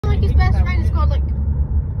best friend's called like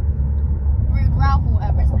Rude Ralph or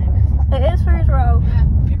whatever his name is. It is Rude Ralph. Yeah.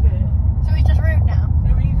 So he's just rude now.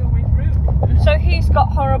 So he's always rude. So he's got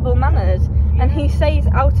horrible manners, and he says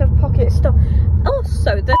out of pocket stuff.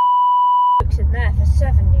 Also, the looks in there for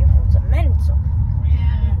 7-year-olds are mental.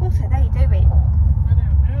 Yeah. What are they doing? I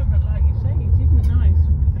don't know, but like you say, it isn't nice.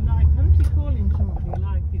 Like, fancy calling somebody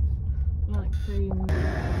like it's like saying.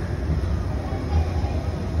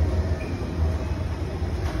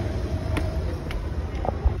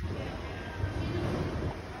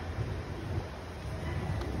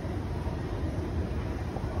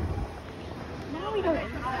 Now we go in.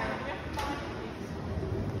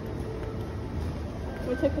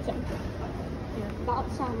 We took a temperature. Yeah,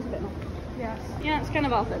 that sounds a bit much. Yes. Yeah, it's kind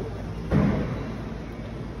of awesome.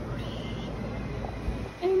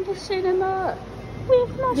 In the cinema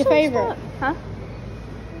with my Your favourite? Huh?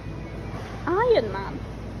 Iron Man.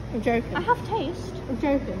 I'm joking. I have taste. I'm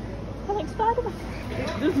joking. I like Spider-Man.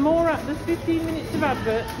 There's 15 minutes of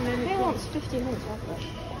adverts and then Who it's wants 15 minutes of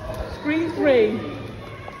screen 3.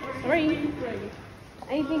 3.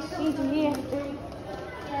 A, B, C, D, E, F, G.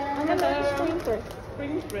 I never Hello. screen 3.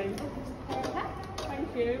 Screen 3.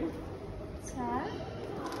 Thank you. So,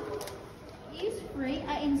 use 3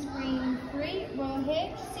 in screen 3. Row here,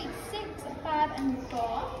 seat 6, 5 and 4.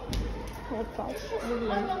 Hold 5. Lovely.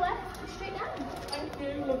 On the left, straight down. Thank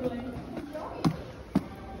you, lovely.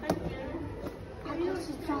 Thank you.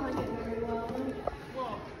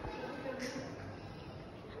 What?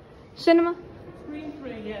 Cinema. Screen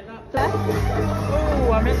 3, yeah, that's. Left.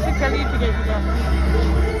 Oh, I meant to tell you to get your glasses.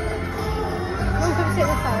 We'll come sit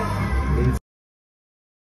this side.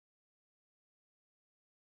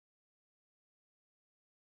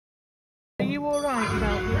 Are you alright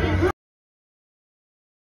about your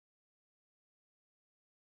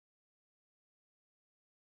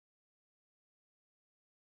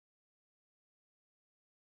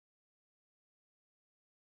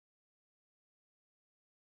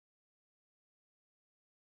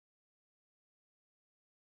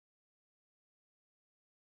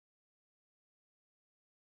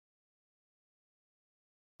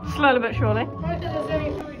Slowly but surely.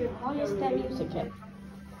 I'll use their music kit.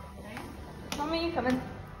 Mommy, you coming?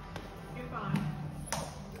 You're fine.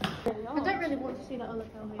 I don't really want to see that other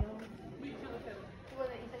film here. The one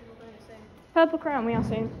that you said you were going to see. Purple Crown we are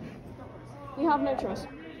seeing. You have no choice.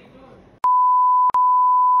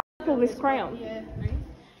 Purple this crown. Yeah.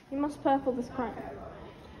 You must purple this crown.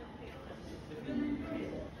 Do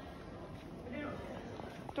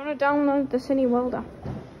you want to download the CINEWORLD app?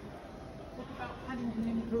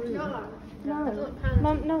 No.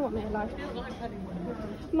 Mum, no one in our life.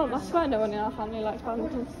 Mum, I swear no one in our family likes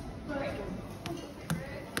Paddington.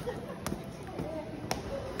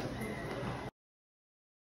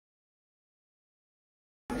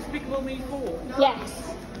 Despicable Me 4.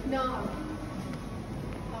 Yes. No.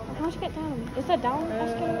 How'd you get down? Is there down?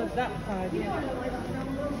 That side, yeah.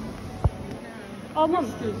 Oh,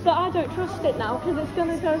 Mum, but I don't trust it now because it's going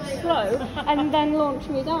to go slow and then launch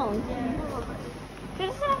me down.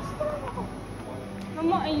 And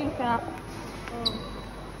what are you looking at?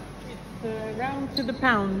 It's round to the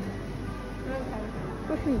pound.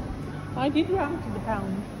 Okay. I did round to the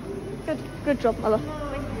pound. Good job, Mother.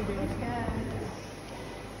 Thank you,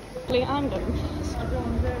 dear. I'm done. I've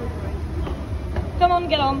gone very quick. Come on,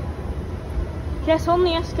 get on. Get on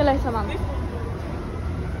the escalator, man. This one.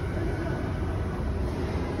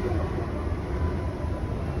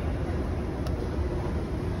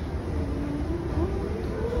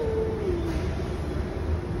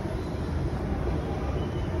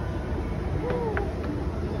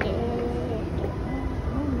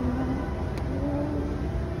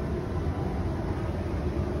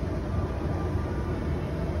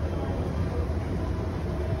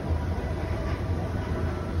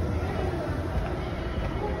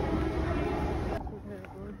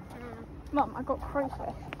 Mum, I got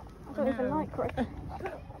crayfish. I don't even like crayfish.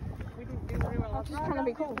 We didn't do very well. I'm just trying to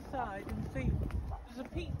be cool. Side and see. There's a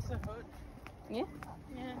Pizza Hut. Yeah?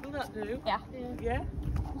 Yeah. Will that do? Yeah. Yeah.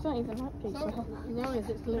 I don't even like pizza. No,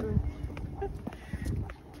 it's glittering.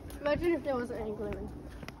 Imagine if there wasn't any glittering.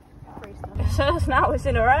 Free stuff. It says now it's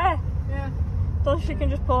in her hair. Yeah. So she can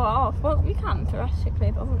just pull it off. Well, you can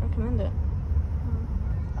theoretically, but I wouldn't recommend it.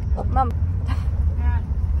 Mum. Yeah.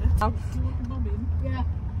 Mum. You want Mum in? Yeah.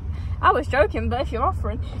 I was joking, but if you're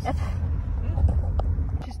offering,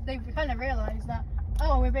 Just they've kind of realised that.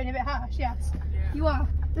 Oh, we're being a bit harsh. Yes. Yeah. You are.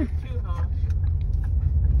 Too harsh.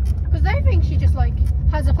 Because they think she just like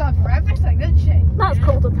has a plan for everything, doesn't she? that's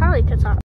called a panic attack.